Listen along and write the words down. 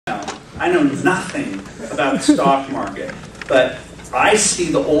I know nothing about the stock market, but I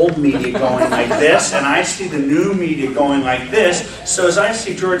see the old media going like this, and I see the new media going like this. So as I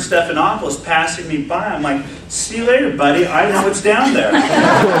see George Stephanopoulos passing me by, I'm like, see you later, buddy. I know what's down there.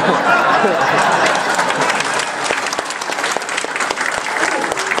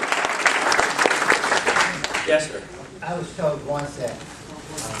 Yes, sir. I was told once that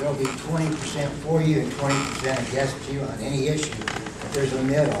there'll be 20% for you and 20% against you on any issue, but there's a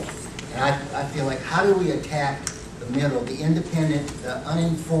middle. And I feel like, how do we attack the middle, the independent, the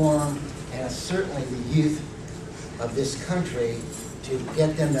uninformed, and certainly the youth of this country to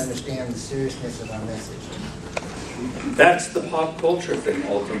get them to understand the seriousness of our message? That's the pop culture thing,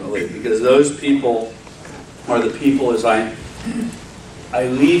 ultimately, because those people are the people as I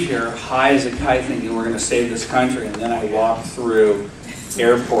leave here high as a kite thinking we're going to save this country, and then I walk through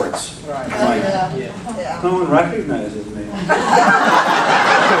airports. Right. Like, no one recognizes me.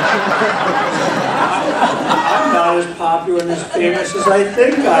 I'm not as popular and as famous as I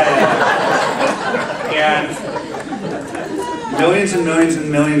think I am. And millions and millions and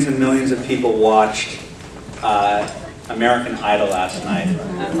millions and millions of people watched American Idol last night.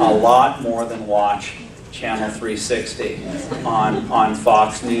 A lot more than watch Channel 360 on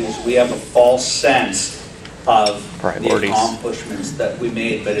Fox News. We have a false sense of the accomplishments that we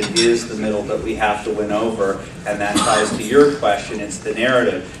made, but it is the middle that we have to win over, and that ties to your question. It's the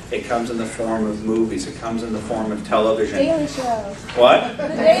narrative. It comes in the form of movies. It comes in the form of television. Daily Show. What? The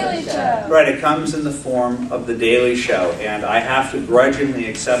Daily Show. Right, it comes in the form of the Daily Show, and I have to grudgingly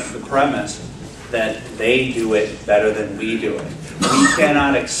accept the premise that they do it better than we do it. We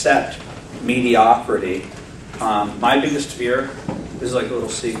cannot accept mediocrity. My biggest fear, this is like a little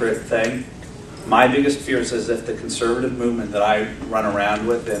secret thing, my biggest fear is as if the conservative movement that I run around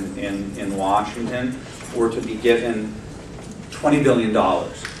with in Washington were to be given $20 billion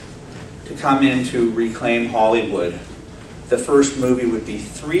to come in to reclaim Hollywood. The first movie would be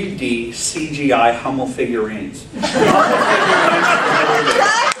 3D CGI Hummel figurines. Hummel figurines,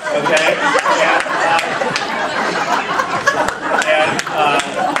 okay?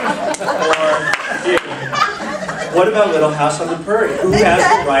 What about Little House on the Prairie? Who has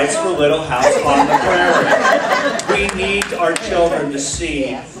the rights for Little House on the Prairie? We need our children to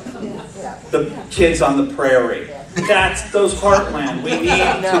see the kids on the prairie. That's those heartland. We need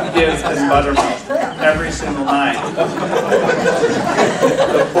to give them buttermilk every single night.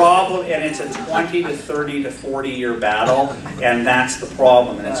 The problem, and it's a 20 to 30 to 40 year battle, and that's the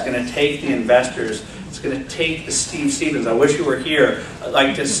problem. And it's going to take the investors. It's going to take the Steve Stevens. I wish you were here. I'd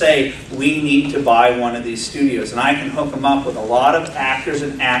like to say we need to buy one of these studios, and I can hook them up with a lot of actors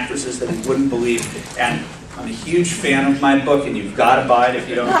and actresses that you wouldn't believe. And I'm a huge fan of my book, and you've got to buy it if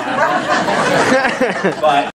you don't have it. But